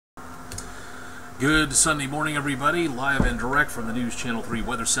Good Sunday morning, everybody. Live and direct from the News Channel 3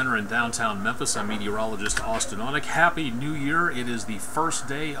 Weather Center in downtown Memphis. I'm meteorologist Austen Onek. Happy New Year. It is the first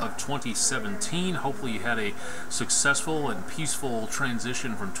day of 2017. Hopefully you had a successful and peaceful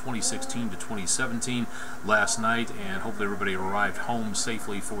transition from 2016 to 2017 last night, and hopefully everybody arrived home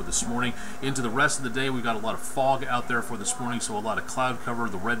safely for this morning. Into the rest of the day, we've got a lot of fog out there for this morning, so a lot of cloud cover.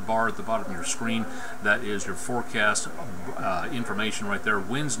 The red bar at the bottom of your screen, that is your forecast information right there.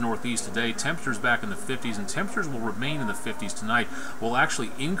 Winds northeast today. Temperatures back in the 50s, and temperatures will remain in the 50s tonight. Will actually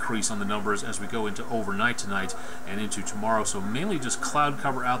increase on the numbers as we go into overnight tonight and into tomorrow. So mainly just cloud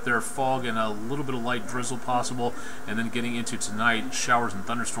cover out there, fog and a little bit of light drizzle possible, and then getting into tonight, showers and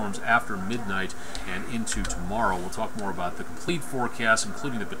thunderstorms after midnight and into tomorrow. We'll talk more about the complete forecast,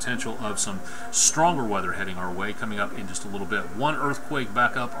 including the potential of some stronger weather heading our way coming up in just a little bit. One earthquake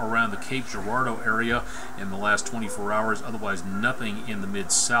back up around the Cape Girardeau area in the last 24 hours. Otherwise, nothing in the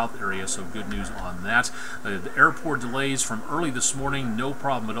mid-south area, so good news on that. The airport delays from early this morning, no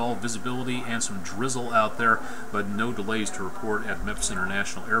problem at all. Visibility and some drizzle out there, but no delays to report at Memphis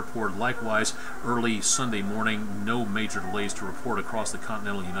International Airport. Likewise, early Sunday morning, no major delays to report across the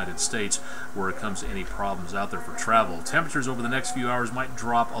continental United States where it comes to any problems out there for travel. Temperatures over the next few hours might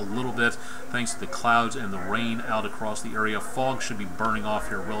drop a little bit thanks to the clouds and the rain out across the area. Fog should be burning off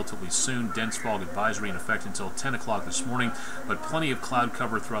here relatively soon. Dense fog advisory in effect until 10 o'clock this morning, but plenty of cloud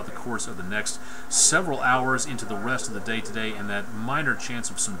cover throughout the course of the next several hours into the rest of the day today, and that minor chance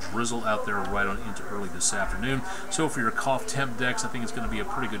of some drizzle out there right on into early this afternoon. So for your cough temp decks, I think it's going to be a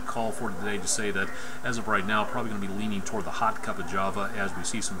pretty good call for today to say that as of right now, probably going to be leaning toward the hot cup of Java as we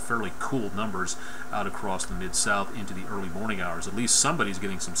see some fairly cool numbers out across the mid-south into the early morning hours. At least somebody's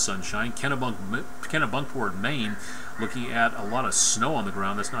getting some sunshine. Kennebunkport, Maine, looking at a lot of snow on the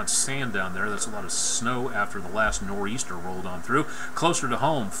ground. That's not sand down there. That's a lot of snow after the last nor'easter rolled on through. Closer to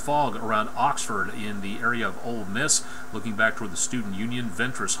home, fog around Oxford in the area of Ole Miss. Looking back toward the Student Union,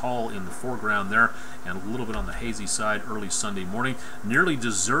 Ventress Hall in the foreground there, and a little bit on the hazy side early Sunday morning. Nearly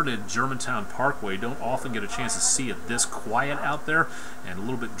deserted Germantown Parkway. Don't often get a chance to see it this quiet out there, and a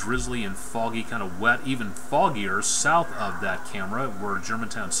little bit drizzly and foggy, kind of wet, even foggier south of that camera where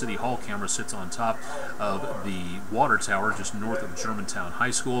Germantown City Hall camera sits on top of the water tower just north of Germantown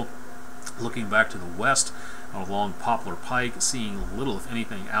High School. Looking back to the west along Poplar Pike, seeing little if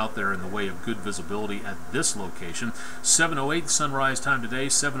anything out there in the way of good visibility at this location. 7:08 sunrise time today,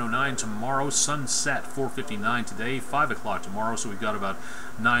 7:09 tomorrow, sunset 4:59 today, 5 o'clock tomorrow, so we've got about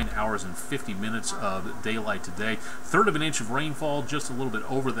 9 hours and 50 minutes of daylight today. Third of an inch of rainfall, just a little bit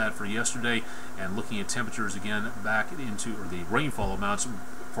over that for yesterday, and looking at temperatures again back into, or the rainfall amounts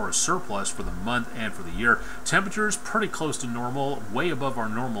for a surplus for the month and for the year. Temperatures pretty close to normal, way above our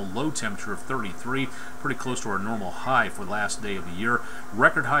normal low temperature of 33, pretty close to our normal high for last day of the year.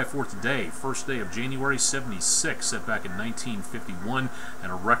 Record high for today, first day of January, 76, set back in 1951,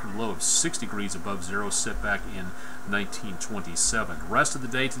 and a record low of 6 degrees above zero, set back in 1927. Rest of the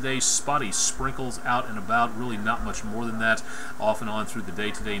day today, spotty sprinkles out and about, really not much more than that off and on through the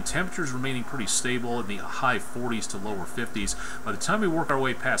day today, and temperatures remaining pretty stable in the high 40s to lower 50s. By the time we work our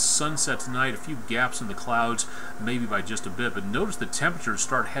way past sunset tonight, a few gaps in the clouds, maybe by just a bit, but notice the temperatures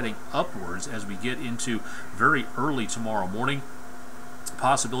start heading upwards as we get into very early tomorrow morning.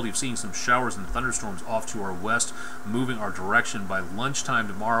 Possibility of seeing some showers and thunderstorms off to our west, moving our direction by lunchtime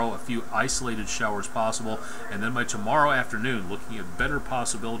tomorrow. A few isolated showers possible, and then by tomorrow afternoon, looking at better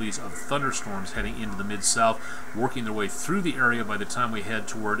possibilities of thunderstorms heading into the mid-south, working their way through the area by the time we head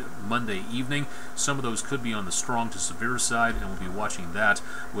toward Monday evening. Some of those could be on the strong to severe side, and we'll be watching that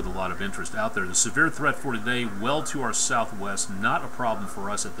with a lot of interest out there. The severe threat for today, well to our southwest, not a problem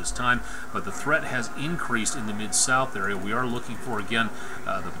for us at this time, but the threat has increased in the mid-south area. We are looking for, again,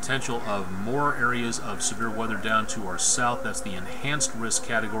 the potential of more areas of severe weather down to our south. That's the enhanced risk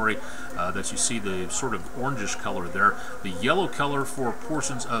category that you see the sort of orangish color there. The yellow color for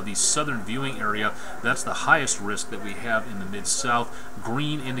portions of the southern viewing area, that's the highest risk that we have in the mid-south.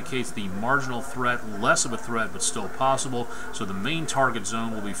 Green indicates the marginal threat, less of a threat but still possible. So the main target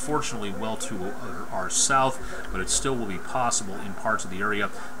zone will be fortunately well to our south, but it still will be possible in parts of the area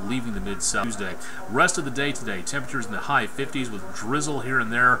leaving the mid-south Tuesday. Rest of the day today, temperatures in the high 50s with drizzle here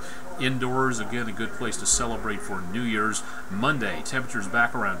and there. Indoors, again, a good place to celebrate for New Year's. Monday, temperatures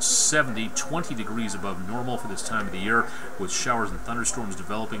back around 70, 20 degrees above normal for this time of the year, with showers and thunderstorms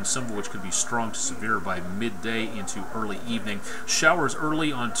developing, some of which could be strong to severe by midday into early evening. Showers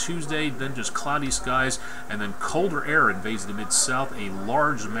early on Tuesday, then just cloudy skies, and then colder air invades the mid-south, a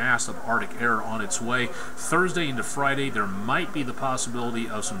large mass of Arctic air on its way. Thursday into Friday, there might be the possibility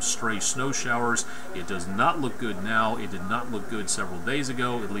of some stray snow showers. It does not look good now. It did not look good several days days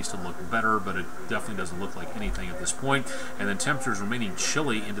ago. At least it looked better, but it definitely doesn't look like anything at this point. And then temperatures remaining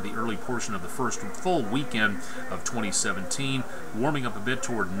chilly into the early portion of the first full weekend of 2017, warming up a bit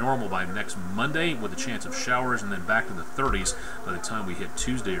toward normal by next Monday with a chance of showers, and then back to the 30s by the time we hit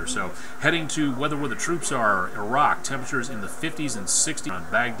Tuesday or so. Heading to weather where the troops are, Iraq, temperatures in the 50s and 60s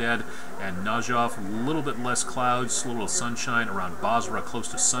around Baghdad and Najaf, a little bit less clouds, a little sunshine around Basra, close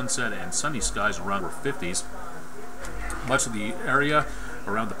to sunset, and sunny skies around the 50s. Much of the area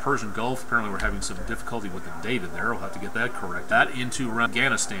around the Persian Gulf, apparently we're having some difficulty with the data there. We'll have to get that correct. That into around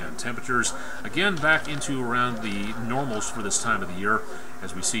Afghanistan. Temperatures, again, back into around the normals for this time of the year.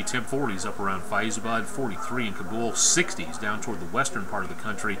 As we see temp 40s up around Faizabad, 43 in Kabul, 60s down toward the western part of the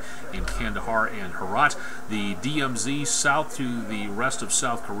country in Kandahar and Herat. The DMZ south to the rest of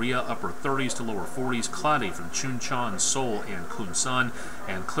South Korea, upper 30s to lower 40s, cloudy from Chuncheon, Seoul, and Kunsan,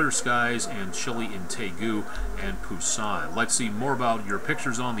 and clear skies and chilly in Daegu and Busan. Let's see more about your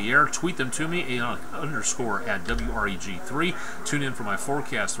pictures on the air. Tweet them to me, _@ WREG3. Tune in for my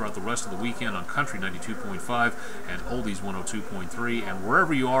forecast throughout the rest of the weekend on Country 92.5 and Oldies 102.3, and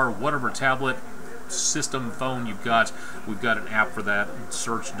wherever you are, whatever tablet, system, phone you've got, we've got an app for that.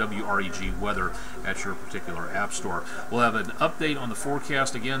 Search WREG Weather at your particular app store. We'll have an update on the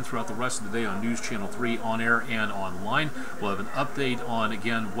forecast again throughout the rest of the day on News Channel 3 on air and online. We'll have an update on,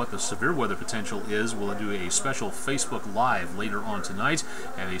 again, what the severe weather potential is. We'll do a special Facebook Live later on tonight,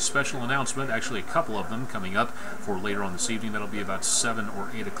 and a special announcement, actually a couple of them coming up for later on this evening. That'll be about 7 or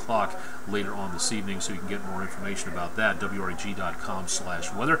 8 o'clock later on this evening, so you can get more information about that.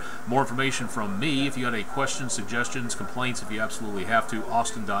 WREG.com/weather. More information from me. If you got any questions, suggestions, complaints, if you absolutely have to,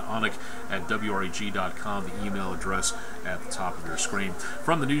 Austen.Onek at WREG.com, the email address at the top of your screen.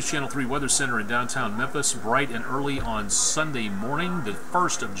 From the News Channel 3 Weather Center in downtown Memphis, bright and early on Sunday morning, the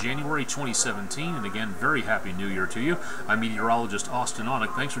 1st of January 2017, and again, very happy New Year to you. I'm meteorologist Austen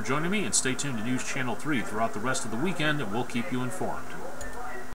Onek. Thanks for joining me, and stay tuned to News Channel 3 throughout the rest of the weekend, and we'll keep you informed.